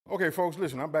Okay, folks,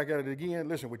 listen, I'm back at it again.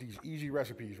 Listen, with these easy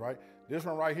recipes, right? This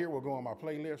one right here will go on my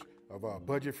playlist of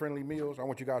budget-friendly meals. I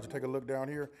want you guys to take a look down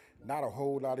here. Not a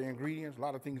whole lot of ingredients, a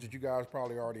lot of things that you guys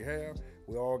probably already have.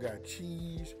 We all got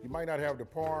cheese. You might not have the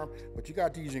parm, but you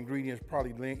got these ingredients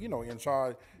probably,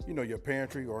 inside, your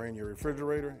pantry or in your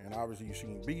refrigerator. And obviously you've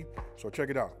seen beef. So check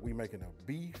it out. We making a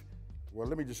beef. Well,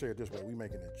 let me just say it this way. We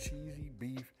making a cheesy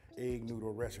beef egg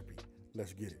noodle recipe.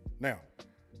 Let's get it. Now,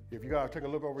 if you guys take a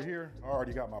look over here, I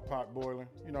already got my pot boiling.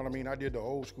 You know what I mean? I did the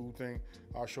old school thing.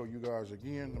 I'll show you guys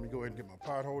again. Let me go ahead and get my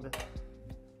pot holder.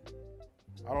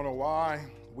 I don't know why.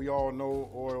 We all know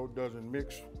oil doesn't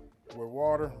mix with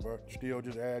water, but still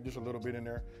just add just a little bit in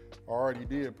there. I already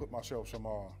did put myself some,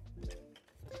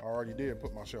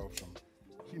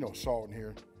 salt in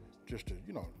here just to,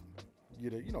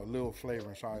 get a, a little flavor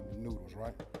inside the noodles,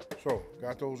 right? So,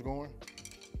 got those going.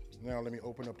 Now let me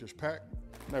open up this pack.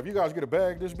 Now, if you guys get a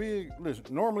bag this big, listen,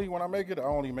 normally when I make it,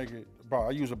 I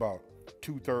use about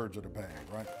 2/3 of the bag,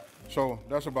 right? So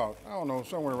that's about, I don't know,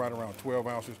 somewhere right around 12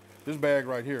 ounces. This bag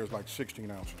right here is like 16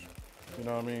 ounces. You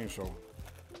know what I mean? So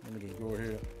let me just go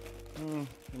ahead,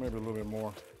 maybe a little bit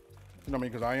more. You know what I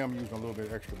mean? Because I am using a little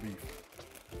bit extra beef.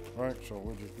 All right, so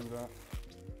we'll just do that.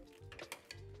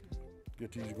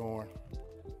 Get these going.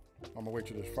 I'm gonna wait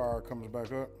till this fire comes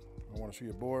back up. I wanna see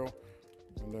it boil,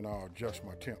 and then I'll adjust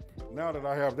my temp. Now that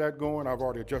I have that going, I've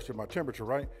already adjusted my temperature,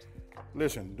 right?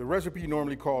 Listen, the recipe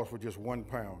normally calls for just 1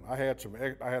 pound. I had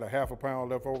a half a pound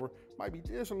left over, might be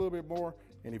just a little bit more.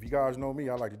 And if you guys know me,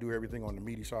 I like to do everything on the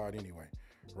meaty side anyway,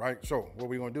 right? So what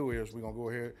we're gonna do is we're gonna go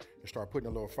ahead and start putting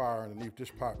a little fire underneath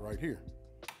this pot right here.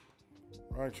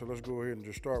 All right, so let's go ahead and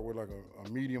just start with like a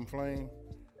medium flame.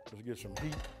 Let's get some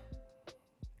heat.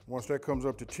 Once that comes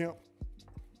up to temp,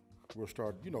 we'll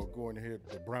start, going ahead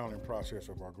the browning process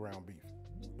of our ground beef.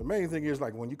 The main thing is,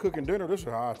 like, when you're cooking dinner, this is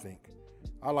how I think.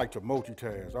 I like to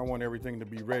multitask. I want everything to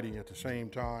be ready at the same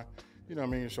time, you know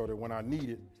what I mean? So that when I need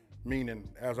it, meaning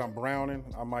as I'm browning,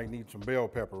 I might need some bell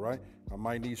pepper, right? I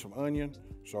might need some onion.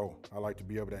 So I like to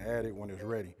be able to add it when it's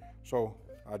ready. So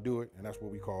I do it, and that's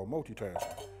what we call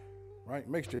multitasking, right?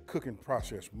 Makes the cooking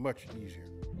process much easier.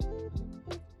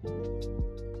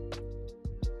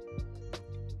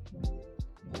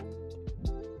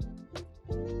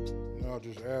 I'll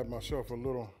just add myself a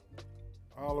little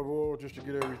olive oil just to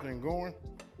get everything going.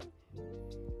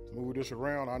 Move this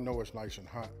around. I know it's nice and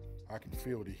hot. I can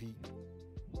feel the heat.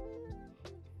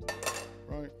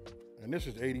 Right? And this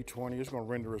is 80-20. It's gonna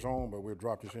render its own, but we'll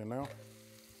drop this in now.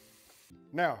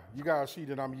 Now, you guys see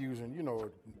that I'm using,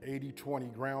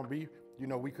 80-20 ground beef.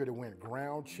 We could have went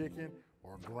ground chicken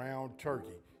or ground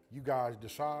turkey. You guys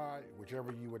decide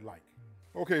whichever you would like.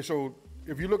 Okay, so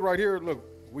if you look right here, look,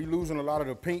 we losing a lot of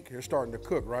the pink. It's starting to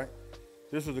cook, right?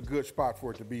 This is a good spot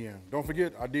for it to be in. Don't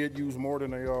forget, I did use more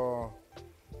than a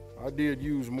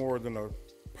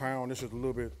pound. This is a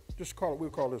little bit, we'll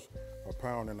call this 1.5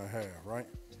 pounds, right?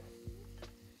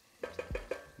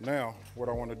 Now, what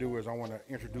I want to do is I want to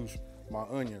introduce my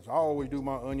onions. I always do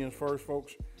my onions first,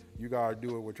 folks. You guys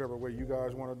do it whichever way you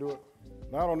guys want to do it.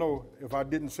 Now, I don't know if I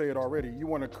didn't say it already. You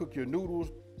want to cook your noodles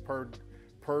per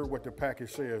what the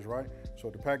package says, right? So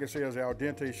the package says al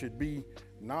dente should be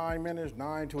 9 minutes,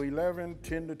 9 to 11,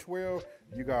 10 to 12.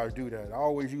 You guys do that. I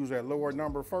always use that lower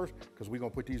number first because we're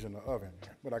gonna put these in the oven.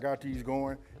 But I got these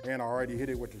going, and I already hit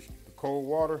it with the cold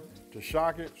water to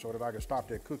shock it so that I can stop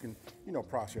that cooking,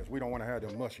 process. We don't wanna have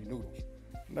them mushy noodles.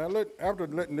 Now, after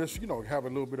letting this, have a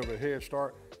little bit of a head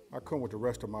start, I come with the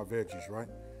rest of my veggies, right?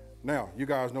 Now, you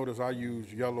guys notice I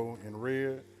use yellow and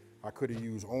red. I could have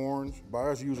used orange. By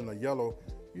us using a yellow,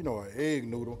 an egg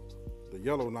noodle, the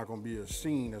yellow not gonna be as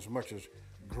seen as much as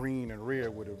green and red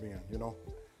would have been,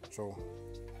 So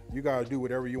you guys do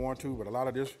whatever you want to, but a lot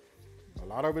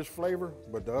of it's flavor,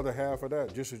 but the other half of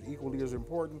that, just as equally as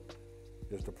important,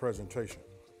 is the presentation.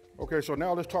 Okay, so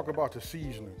now let's talk about the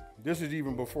seasoning. This is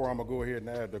even before I'm gonna go ahead and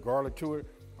add the garlic to it.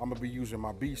 I'm gonna be using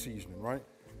my beef seasoning, right?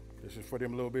 This is for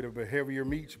them a little bit of a heavier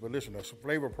meats, but listen, the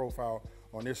flavor profile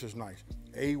on this is nice.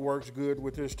 A works good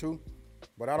with this too,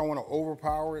 but I don't want to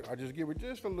overpower it. I just give it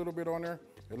just a little bit on there.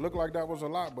 It looked like that was a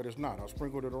lot, but it's not. I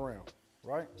sprinkled it around,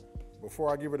 right?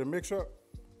 Before I give it a mix up,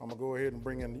 I'm gonna go ahead and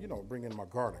bring in my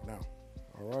garlic now.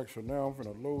 All right, so now I'm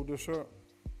gonna load this up.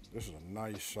 This is a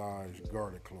nice sized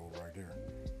garlic clove right there,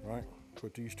 right?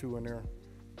 Put these two in there.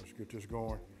 Let's get this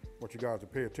going. I want you guys to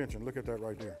pay attention. Look at that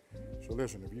right there. So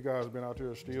listen, if you guys have been out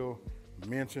there still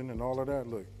mincing and all of that,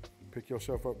 look, pick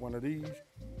yourself up one of these,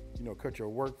 cut your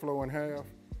workflow in half,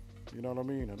 you know what I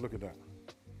mean? And look at that,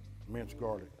 minced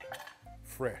garlic,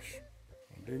 fresh.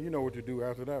 And then you know what to do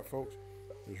after that, folks.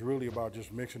 It's really about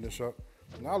just mixing this up.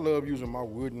 And I love using my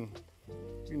wooden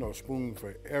spoon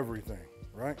for everything,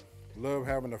 right? Love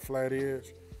having a flat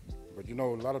edge, but a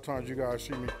lot of times you guys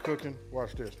see me cooking.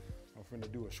 Watch this. I'm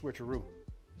finna do a switcheroo.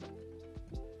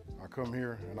 I come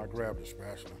here and I grab the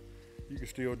spatula. You can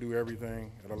still do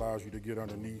everything. It allows you to get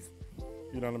underneath,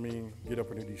 get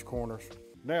up into these corners.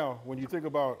 Now, when you think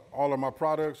about all of my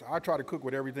products, I try to cook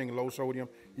with everything low sodium.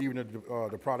 Even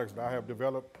the products that I have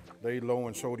developed, they low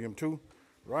in sodium too,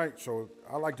 right? So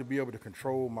I like to be able to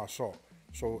control my salt.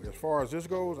 So as far as this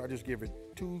goes, I just give it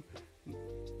 2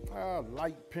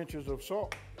 light pinches of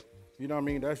salt.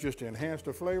 That's just to enhance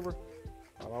the flavor.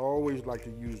 I always like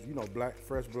to use,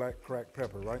 fresh black cracked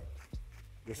pepper, right?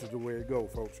 This is the way it goes,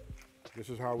 folks. This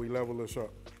is how we level this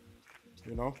up,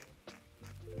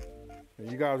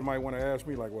 And you guys might want to ask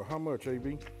me, like, well, how much,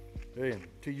 AB? Hey,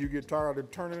 until you get tired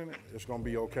of turning it, it's going to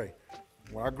be okay.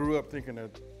 When I grew up thinking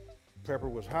that pepper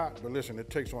was hot, but listen, it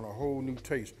takes on a whole new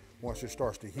taste once it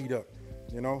starts to heat up.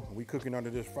 We cooking under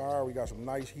this fire. We got some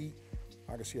nice heat.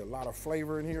 I can see a lot of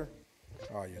flavor in here.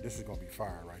 Oh, yeah, this is going to be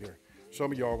fire right here.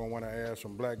 Some of y'all going to want to add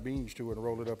some black beans to it and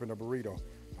roll it up in a burrito.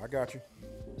 I got you.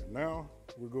 And now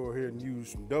we'll go ahead and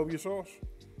use some W sauce.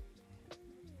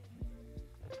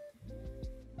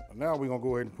 Now we're gonna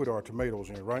go ahead and put our tomatoes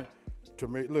in, right?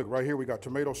 Look, right here we got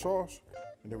tomato sauce,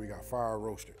 and then we got fire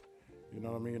roasted. You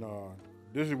know what I mean?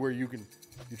 This is where you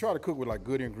try to cook with like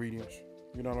good ingredients.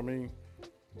 You know what I mean?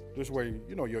 This way,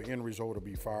 your end result will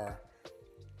be fire.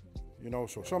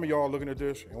 So some of y'all looking at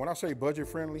this, and when I say budget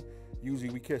friendly, usually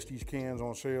we catch these cans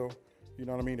on sale. You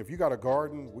know what I mean? If you got a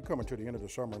garden, we're coming to the end of the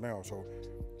summer now, so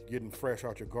getting fresh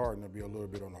out your garden will be a little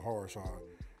bit on the hard side.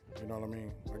 You know what I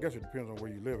mean? I guess it depends on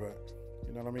where you live at.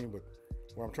 You know what I mean? But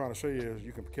what I'm trying to say is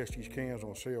you can catch these cans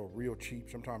on sale real cheap.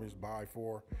 Sometimes it's buy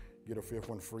 4, get a 5th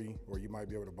one free, or you might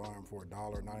be able to buy them for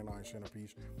 $1.99 a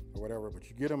piece or whatever. But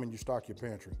you get them and you stock your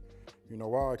pantry. You know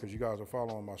why? Because you guys are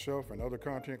following myself and other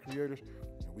content creators,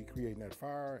 and we creating that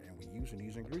fire and we using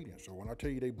these ingredients. So when I tell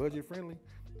you they budget friendly,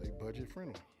 they budget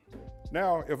friendly.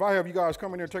 Now, if I have you guys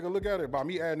come in here and take a look at it, by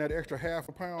me adding that extra ½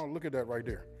 a pound, look at that right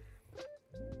there.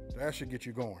 That should get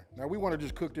you going. Now we want to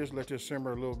just cook this, let this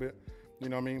simmer a little bit. You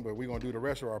know what I mean? But we're gonna do the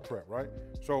rest of our prep, right?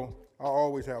 So I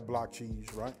always have block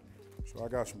cheese, right? So I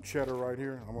got some cheddar right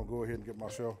here. I'm gonna go ahead and get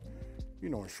myself,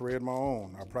 and shred my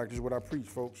own. I practice what I preach,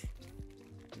 folks.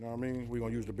 You know what I mean? We're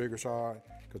gonna use the bigger side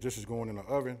because this is going in the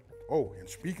oven. Oh, and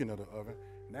speaking of the oven,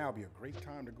 now would be a great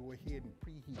time to go ahead and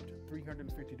preheat to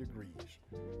 350 degrees.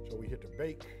 So we hit the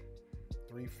bake,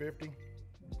 350,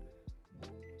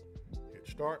 hit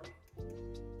start.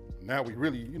 Now we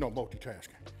really,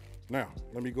 multitasking. Now,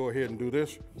 let me go ahead and do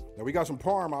this. Now we got some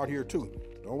parm out here too.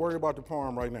 Don't worry about the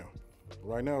parm right now.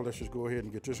 Right now, let's just go ahead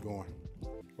and get this going.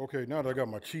 Okay, now that I got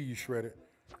my cheese shredded,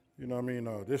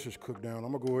 this is cooked down.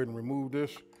 I'm gonna go ahead and remove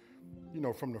this,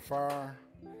 from the fire.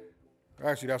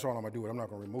 Actually, that's all I'm gonna do. I'm not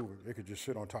gonna remove it. It could just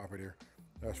sit on top of there.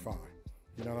 That's fine.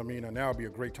 You know what I mean? And now would be a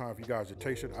great time for you guys to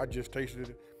taste it. I just tasted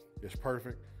it. It's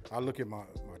perfect. I look at my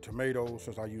tomatoes,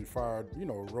 since I use fire,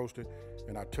 roasted,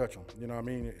 and I touch them. You know what I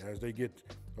mean? As they get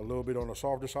a little bit on the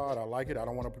softer side, I like it. I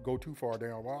don't want to go too far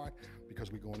down. Why?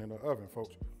 Because we're going in the oven,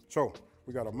 folks. So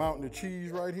we got a mountain of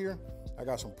cheese right here. I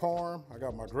got some parm. I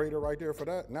got my grater right there for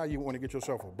that. Now you want to get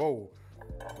yourself a bowl,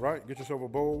 right? Get yourself a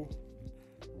bowl.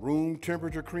 Room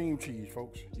temperature cream cheese,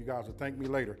 folks. You guys will thank me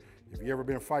later. If you ever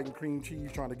been fighting cream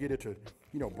cheese, trying to get it to,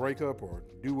 break up or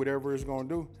do whatever it's gonna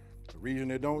do, the reason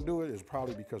they don't do it is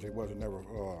probably because it wasn't never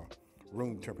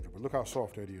room temperature. But look how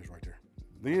soft that is right there.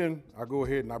 Then I go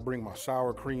ahead and I bring my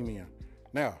sour cream in.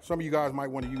 Now, some of you guys might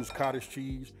want to use cottage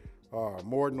cheese.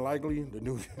 More than likely, the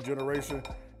new generation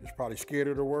is probably scared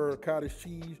of the word cottage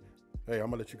cheese. Hey,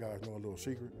 I'm gonna let you guys know a little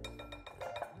secret.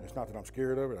 It's not that I'm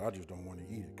scared of it, I just don't want to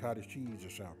eat it. Cottage cheese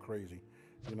just sounds crazy,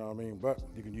 you know what I mean? But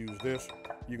you can use this.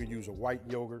 You can use a white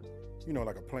yogurt,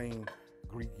 like a plain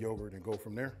Greek yogurt, and go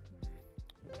from there.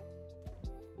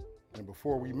 And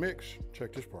before we mix,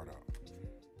 check this part out.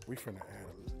 We finna add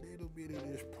a little bit of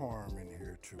this parm in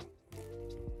here too.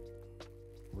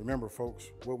 Remember,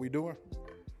 folks, what we doing?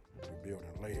 We're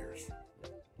building layers.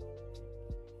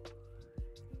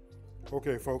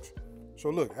 Okay, folks. So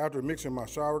look, after mixing my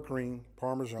sour cream,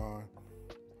 Parmesan,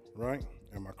 right,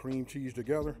 and my cream cheese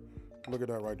together, look at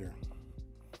that right there.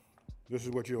 This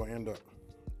is what you'll end up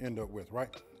with, right?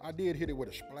 I did hit it with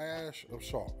a splash of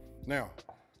salt. Now,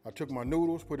 I took my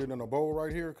noodles, put it in a bowl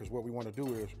right here, because what we want to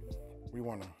do is we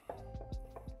want to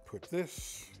put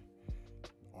this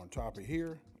on top of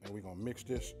here, and we're going to mix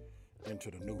this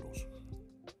into the noodles.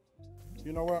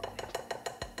 You know what?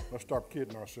 Let's stop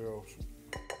kidding ourselves.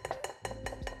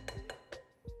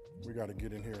 We got to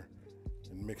get in here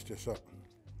and mix this up.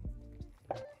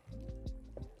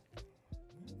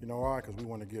 You know why? Because we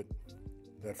want to get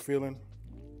that filling,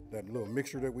 that little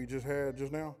mixture that we just had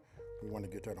just now. We want to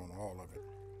get that on all of it.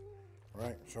 All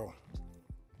right, so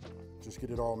just get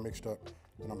it all mixed up,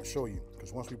 and I'm gonna show you.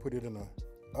 Because once we put it in the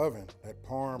oven, that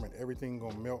parm and everything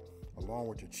gonna melt along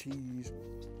with the cheese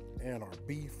and our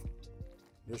beef.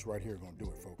 This right here gonna do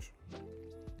it, folks.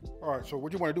 All right, so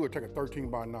what you want to do is take a 13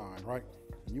 by 9, right?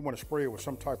 And you want to spray it with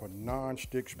some type of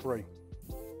non-stick spray.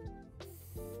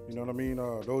 You know what I mean?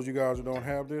 Those of you guys that don't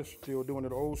have this, still doing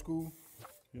it old school,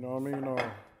 you know what I mean?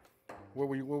 What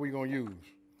we gonna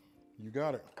use? You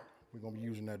got it. We're gonna be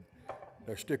using that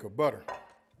stick of butter.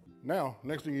 Now,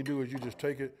 next thing you do is you just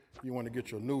take it, you want to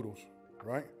get your noodles,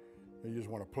 right? And you just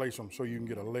want to place them so you can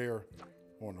get a layer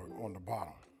on the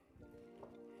bottom.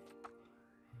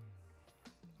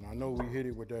 Now, I know we hit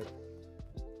it with that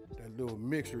little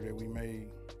mixture that we made,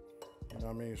 you know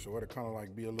what I mean? So it'll kind of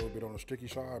like be a little bit on the sticky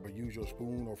side, but use your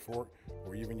spoon or fork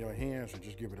or even your hands and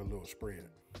just give it a little spread,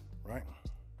 right?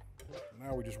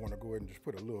 Now we just want to go ahead and just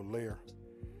put a little layer,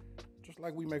 just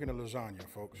like we making a lasagna,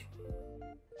 folks.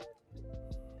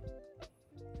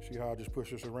 See how I just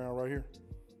push this around right here?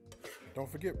 Don't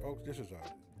forget, folks, this is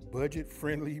a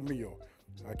budget-friendly meal.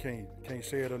 I can't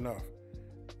say it enough.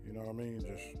 You know what I mean?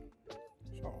 That's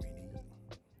all we need.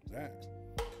 That.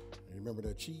 And remember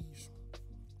that cheese?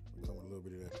 We come with a little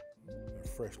bit of that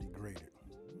freshly grated.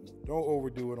 Don't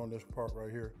overdo it on this part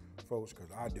right here, folks,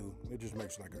 because I do. It just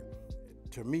makes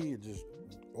to me, it just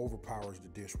overpowers the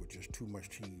dish with just too much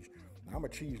cheese. Now, I'm a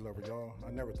cheese lover, y'all.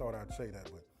 I never thought I'd say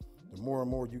that, but the more and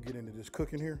more you get into this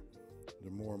cooking here, the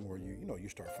more and more you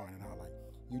start finding out, like,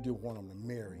 you do want them to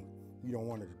marry. You don't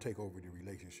want it to take over the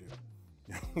relationship.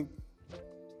 All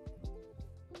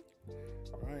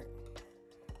right.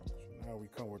 So now we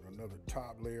come with another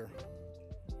top layer,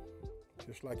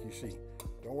 just like you see.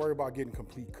 Don't worry about getting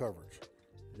complete coverage.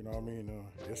 You know what I mean?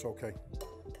 It's okay.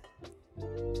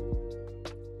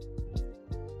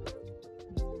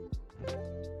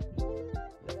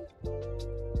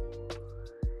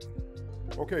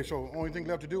 Okay, so only thing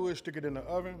left to do is stick it in the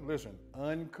oven. Listen,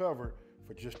 uncover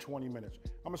for just 20 minutes.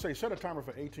 I'm gonna say set a timer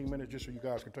for 18 minutes just so you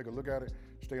guys can take a look at it,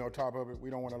 stay on top of it. We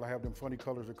don't want to have them funny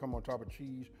colors that come on top of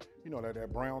cheese. You know,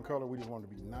 that brown color. We just want it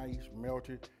to be nice,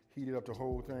 melted, heated up the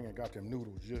whole thing, and got them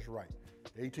noodles just right.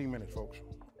 18 minutes, folks.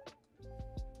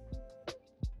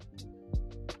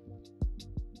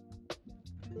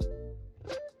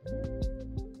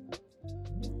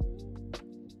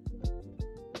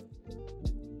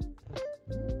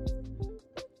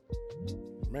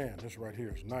 Man, this right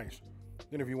here is nice.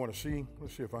 Then if you want to see,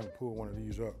 let's see if I can pull one of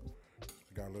these up. It's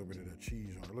got a little bit of that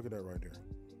cheese on it. Look at that right there.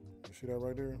 You see that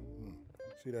right there?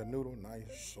 See that noodle?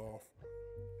 Nice, soft.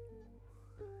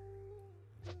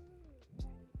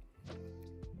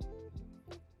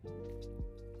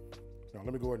 Now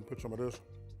let me go ahead and put some of this.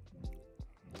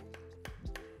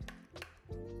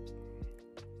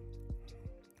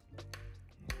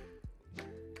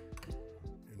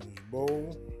 In this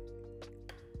bowl.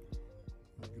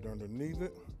 Get underneath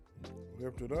it,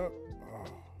 lift it up. Oh.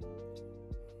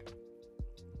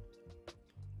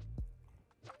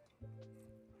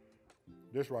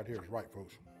 This right here is right,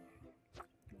 folks.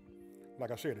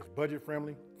 Like I said, it's budget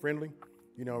friendly.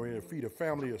 You know, it'll feed a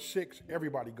family of 6.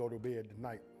 Everybody go to bed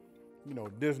tonight. You know,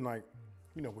 this night,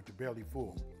 you know, with your belly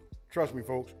full. Trust me,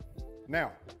 folks.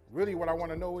 Now, really what I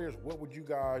want to know is, what would you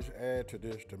guys add to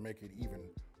this to make it even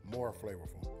more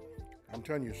flavorful? I'm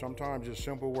telling you, sometimes just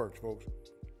simple works, folks.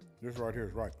 This right here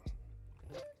is right.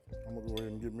 I'm gonna go ahead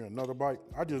and get me another bite.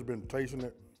 I just been tasting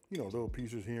it, you know, little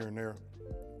pieces here and there.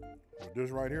 But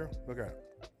this right here, look at it.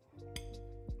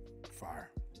 Fire.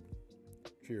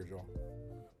 Cheers, y'all.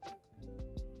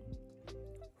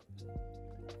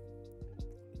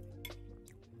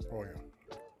 Oh yeah.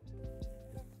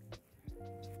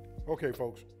 Okay,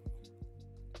 folks.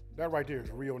 That right there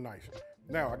is real nice.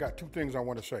 Now, I got 2 things I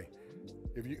want to say.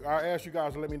 I asked you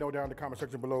guys to let me know down in the comment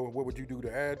section below, what would you do to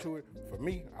add to it? For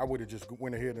me, I would have just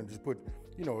went ahead and just put,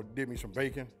 you know, did me some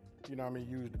bacon. You know what I mean?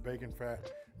 Use the bacon fat.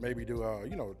 Maybe do,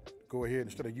 you know, go ahead,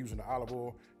 instead of using the olive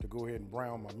oil, to go ahead and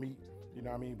brown my meat. You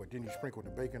know what I mean? But then you sprinkle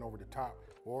the bacon over the top,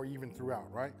 or even throughout,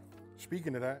 right?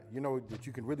 Speaking of that, you know that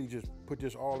you can really just put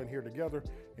this all in here together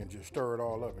and just stir it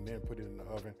all up and then put it in the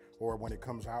oven, or when it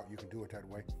comes out, you can do it that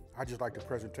way. I just like the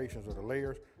presentations of the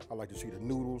layers. I like to see the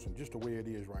noodles and just the way it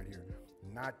is right here.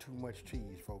 Not too much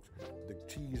cheese, folks. The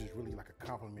cheese is really like a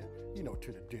compliment, you know,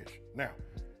 to the dish. Now,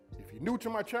 if you're new to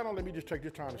my channel, let me just take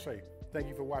this time to say thank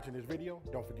you for watching this video.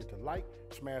 Don't forget to like,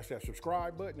 smash that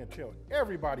subscribe button, and tell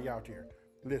everybody out there,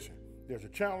 listen, there's a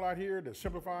channel out here that's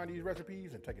simplifying these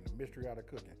recipes and taking the mystery out of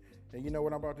cooking. And you know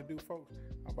what I'm about to do, folks?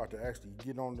 I'm about to actually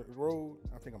get on the road.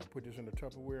 I think I'm gonna put this in the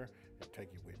Tupperware and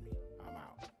take it with me.